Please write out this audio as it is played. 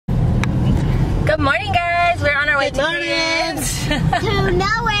Good morning, guys. We're on our way to Kaden's. To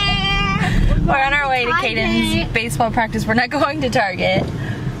nowhere. We're on our way to Kaden's baseball practice. We're not going to Target.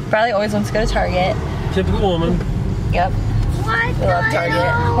 Bradley always wants to go to Target. Typical woman. Yep. What? We love Target.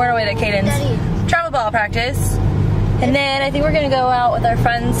 We're on our way to Kaden's travel ball practice. And then I think we're going to go out with our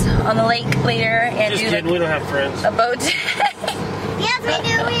friends on the lake later and Just do kidding, we don't have friends. A boat. Yes, we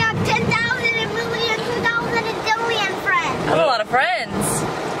do. We have 10,000 and million, 2,000 and billion friends. That's a lot of friends.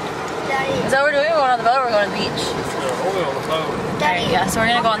 Daddy. Is that what we're doing? We're going on the boat or we're going to the beach? No, we're on the boat. Daddy. Yeah, so we're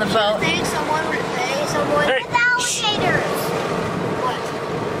going to go on the boat. Think someone would pay someone Hey. with alligators. What?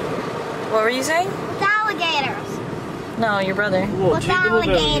 What were you saying? With alligators. No, your brother. With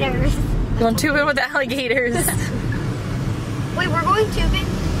alligators. You want tubing with the alligators? Wait, we're going tubing?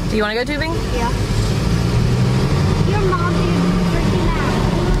 Do you want to go tubing? Yeah. Your mom is freaking out.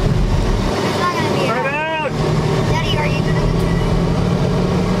 It's not gonna be Turn out. out! Daddy, are you gonna go tubing?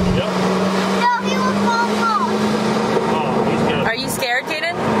 Yep. No, he will fall off. Oh, he's gonna. Are you scared,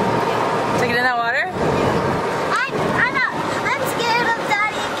 Kaden? To get in that water? I'm scared of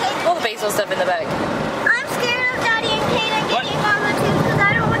Daddy and Kaden. Pull the baseball stuff in the bag. I'm scared of Daddy and Kaden getting on the tubes because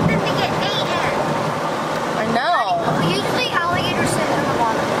I don't want them to get eaten. I know. Usually alligators sit in the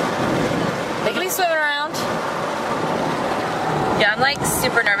water. They can be swimming around. Yeah, I'm like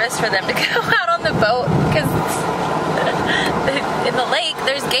super nervous for them to go out on the boat because in the lake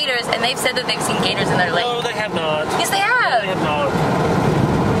there's gators and they've said that they've seen gators in their lake. No, they have not. Yes, they have. They have not.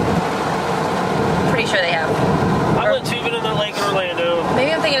 Pretty sure they have. I went tubing in the lake in Orlando.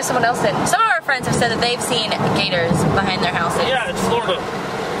 Maybe I'm thinking of someone else then. Some of our friends have said that they've seen gators behind their houses. Yeah, it's Florida.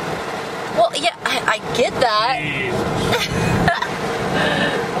 Well, yeah, I get that.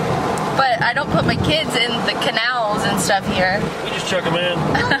 But I don't put my kids in the canals and stuff here. We just chuck them in.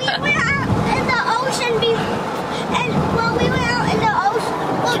 Well, we went out in the ocean we went out in the ocean.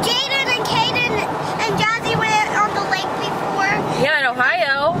 Well, Jaden and Kaden and Jazzy went on the lake before. Yeah, in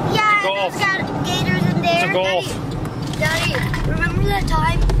Ohio. Yeah, It's a golf. there's got gators in there. It's a golf. Daddy, remember that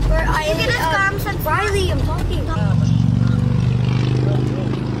time where Riley, I'm talking.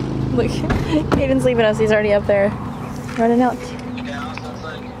 Look, Kaden's leaving us. He's already up there, running out.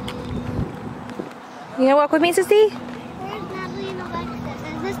 You gonna walk with me, Sissy? Where's Natalie and Alexis?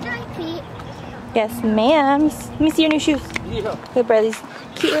 Is this dry feet? Yes, ma'am. Let me see your new shoes. Yeah. Look, bro, these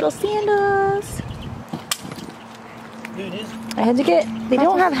cute little sandals. Dude, I had to get. They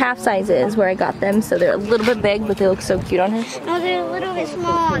don't have half sizes where I got them, so they're a little bit big, but they look so cute on her. No, they're a little bit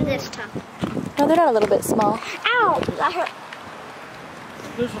small on this time. No, they're not a little bit small. Ow! That hurt.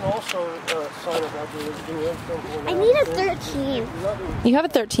 there's an all-star sign up out there. I need a 13. You have a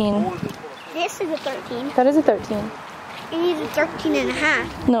 13. This is a 13. That is a 13. I need a 13 and a half.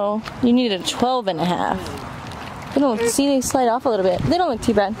 No, you needed a 12 and a half. They don't look, see, they slide off a little bit. They don't look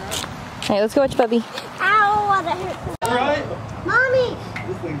too bad. All right, let's go watch Bubby. Ow, that hurts. Right? Mommy!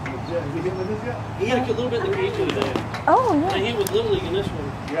 He had a little bit in the cage the other day. Oh, yeah. And he was Little League in this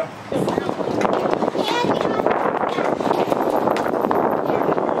one. Yeah.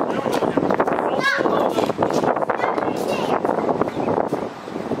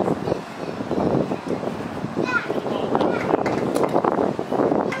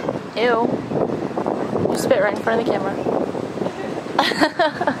 Ew. You spit right in front of the camera.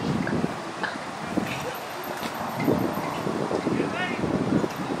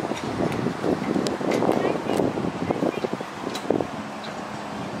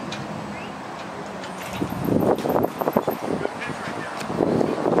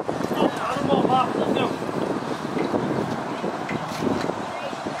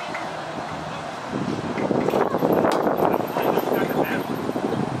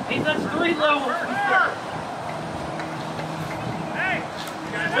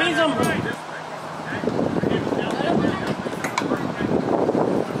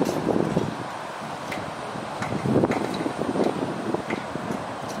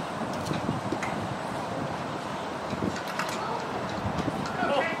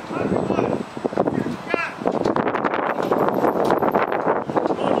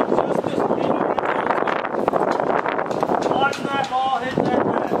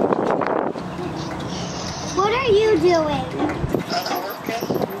 What are you doing?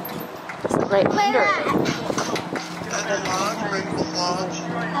 Right under it.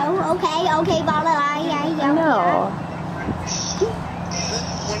 Oh, okay, blah, blah, blah, yeah. No.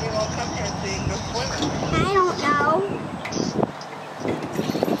 I don't know.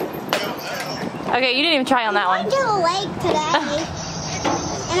 Okay, you didn't even try on that I'm one. going to the lake today.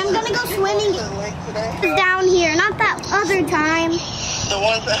 And I'm going to go swimming down here, not that other time. The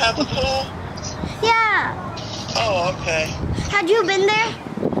ones that have the pool? Yeah. Oh, okay. Had you been there?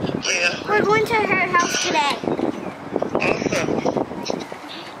 Yeah. We're going to her house today. Awesome.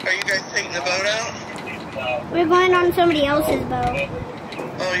 Are you guys taking the boat out? We're going on somebody else's boat.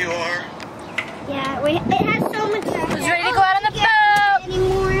 Oh, you are? Yeah, it has so much. Who's ready to go out on the boat?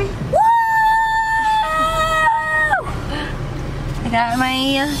 Anymore. I got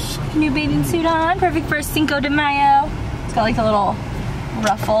my new bathing suit on, perfect for Cinco de Mayo. It's got like the little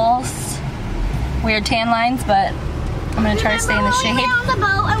ruffles, weird tan lines, but I'm gonna try to stay in the shade. We were on the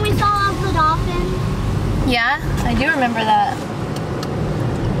boat and we saw the dolphin. Yeah, I do remember that.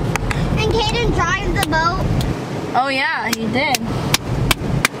 And Kaden drives the boat. Oh yeah, he did.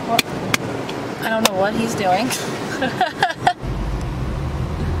 Well, I don't know what he's doing.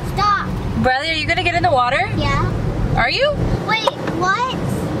 Stop. Bradley, are you gonna get in the water? Yeah. Are you? Wait, what?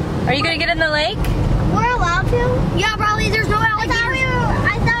 Are you gonna get in the lake? We're allowed to? Yeah, probably. There's no alligators.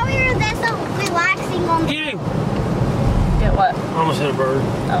 I thought we were there so relaxing on the Get him! Get what? Almost hit a bird.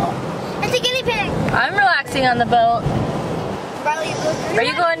 Oh. It's a guinea pig. I'm relaxing on the boat. Riley, Are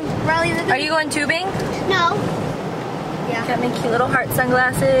you going? Riley, Are you going tubing? No. Yeah. Got me cute little heart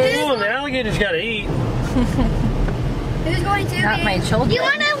sunglasses. Oh, the alligator's got to eat. Who's going to? Not my children. You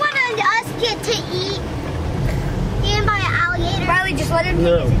want us get to eat eaten by an alligator? Riley, just let him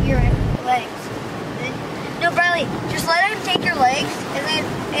No. take your legs. No, Riley, just let him take your legs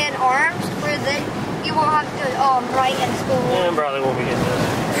and arms where you won't have to write in school. Yeah, probably won't be getting that.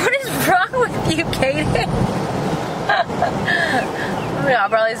 What is wrong with you, Kaden? Yeah,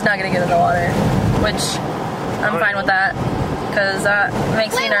 Bradley's not gonna get in the water, which I'm fine with that, because that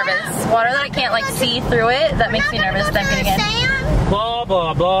makes me nervous. Water that I can't like see through it, that makes me nervous that I'm gonna get in. Blah,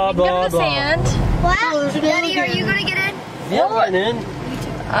 blah, blah, Go blah, to the blah. sand. What? Daddy, are you gonna get in? Yeah, I'm getting in.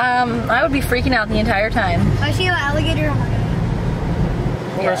 I would be freaking out the entire time. I see an alligator.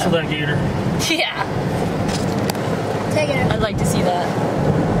 We'll wrestle that gator. Yeah, Take it. I'd like to see that.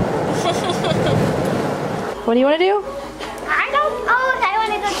 What do you want to do? I don't. Oh, okay, I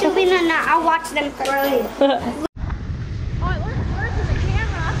want to go tubing and I'll watch them first. Oh, it works in the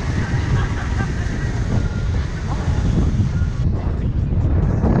camera.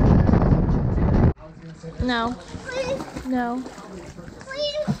 No. Please, No.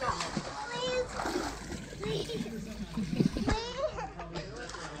 please, please, please, please.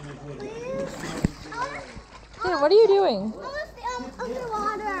 Hey, what are you doing? I want to film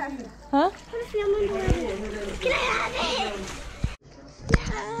underwater. Huh? I want to film underwater. Can I have it?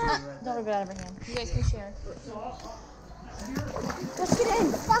 Don't rip it out of her hand. You guys can share. Let's get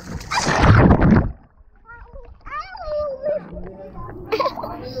in. Fuck.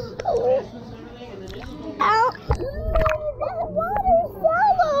 Ow. That water's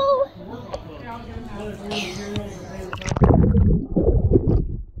shallow.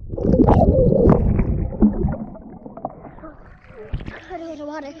 I don't know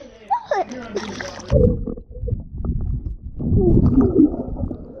water.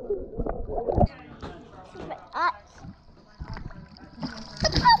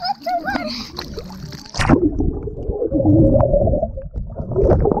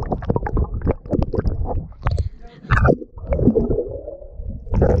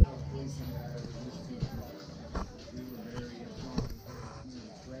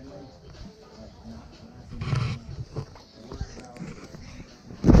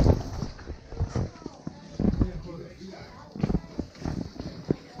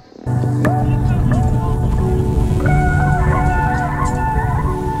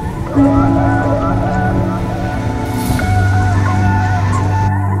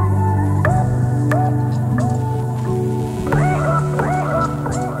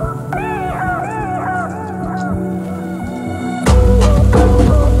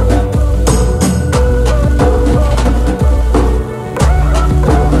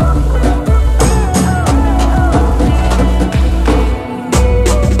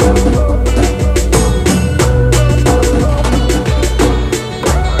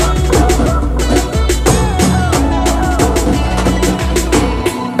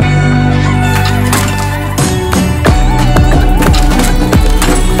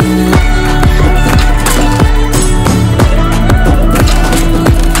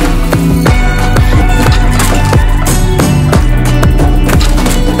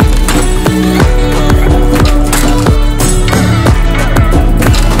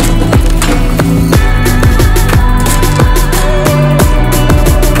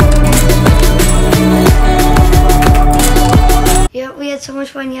 So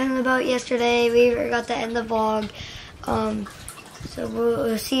much fun yelling about yesterday. We forgot to end the vlog. So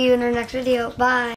we'll see you in our next video. Bye.